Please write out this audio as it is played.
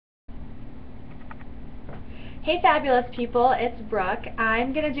Hey fabulous people, it's Brooke.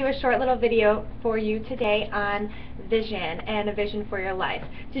 I'm going to do a short little video for you today on vision and a vision for your life.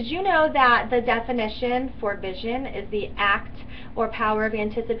 Did you know that the definition for vision is the act or power of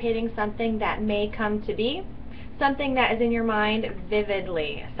anticipating something that may come to be? Something that is in your mind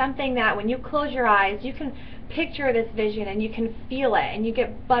vividly. Something that when you close your eyes, you can picture this vision and you can feel it, and you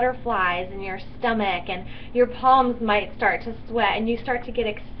get butterflies in your stomach and your palms might start to sweat and you start to get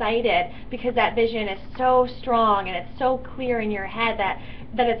excited because that vision is so strong and it's so clear in your head that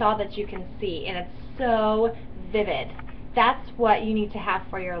it's all that you can see, and it's so vivid. That's what you need to have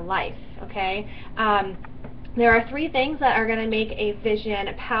for your life, okay? There are three things that are going to make a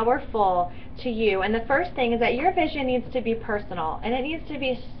vision powerful to you. And the first thing is that your vision needs to be personal, and it needs to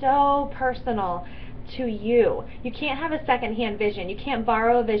be so personal to you. You can't have a second-hand vision. You can't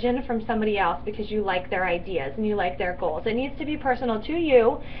borrow a vision from somebody else because you like their ideas and you like their goals. It needs to be personal to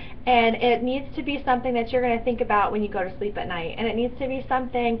you, and it needs to be something that you're going to think about when you go to sleep at night, and it needs to be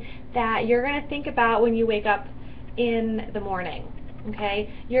something that you're going to think about when you wake up in the morning.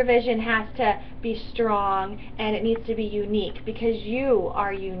 Okay, your vision has to be strong, and it needs to be unique because you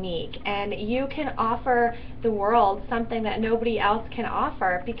are unique, and you can offer the world something that nobody else can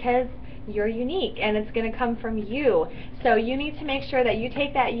offer because you're unique, and it's going to come from you. So you need to make sure that you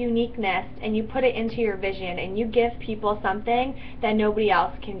take that uniqueness and you put it into your vision, and you give people something that nobody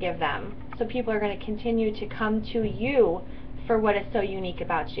else can give them. So people are going to continue to come to you for what is so unique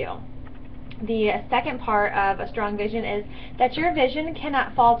about you. The second part of a strong vision is that your vision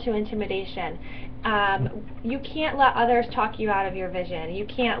cannot fall to intimidation. You can't let others talk you out of your vision. You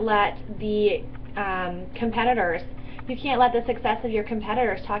can't let the competitors, you can't let the success of your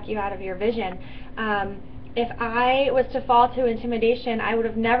competitors talk you out of your vision. If I was to fall to intimidation, I would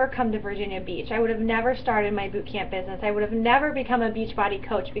have never come to Virginia Beach. I would have never started my boot camp business. I would have never become a Beachbody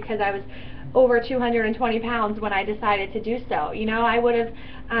coach because I was over 220 pounds when I decided to do so. You know, I would have,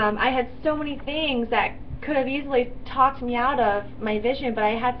 I had so many things that could have easily talked me out of my vision, but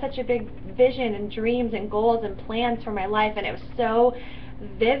I had such a big vision and dreams and goals and plans for my life, and it was so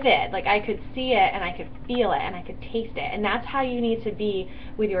vivid. Like, I could see it and I could feel it and I could taste it, and that's how you need to be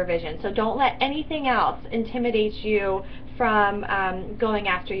with your vision. So don't let anything else intimidate you from going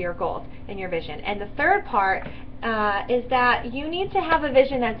after your goals and your vision. And the third part is that you need to have a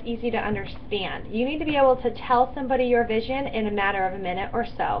vision that's easy to understand. You need to be able to tell somebody your vision in a matter of a minute or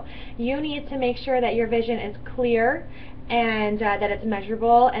so. You need to make sure that your vision is clear and that it's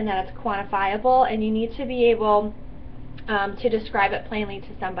measurable and that it's quantifiable, and you need to be able to describe it plainly to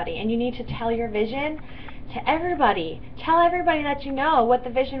somebody. And you need to tell your vision to everybody. Tell everybody that you know what the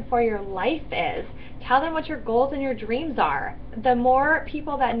vision for your life is. Tell them what your goals and your dreams are. The more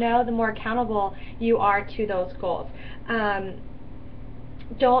people that know, the more accountable you are to those goals.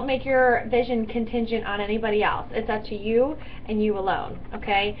 Don't make your vision contingent on anybody else. It's up to you and you alone,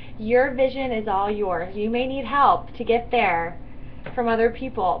 okay? Your vision is all yours. You may need help to get there from other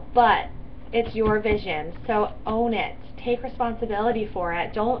people, but it's your vision, so own it. Take responsibility for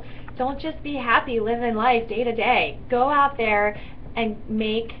it. Don't just be happy living life day to day. Go out there and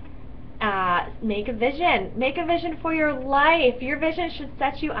make a vision. Make a vision for your life. Your vision should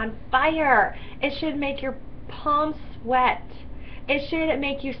set you on fire. It should make your palms sweat. It should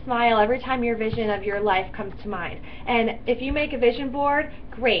make you smile every time your vision of your life comes to mind. And if you make a vision board,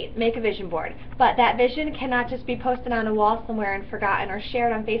 great, make a vision board. But that vision cannot just be posted on a wall somewhere and forgotten, or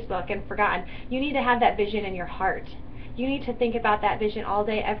shared on Facebook and forgotten. You need to have that vision in your heart. You need to think about that vision all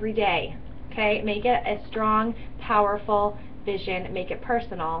day, every day. Okay? Make it a strong, powerful vision. Make it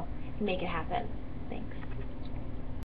personal. And make it happen.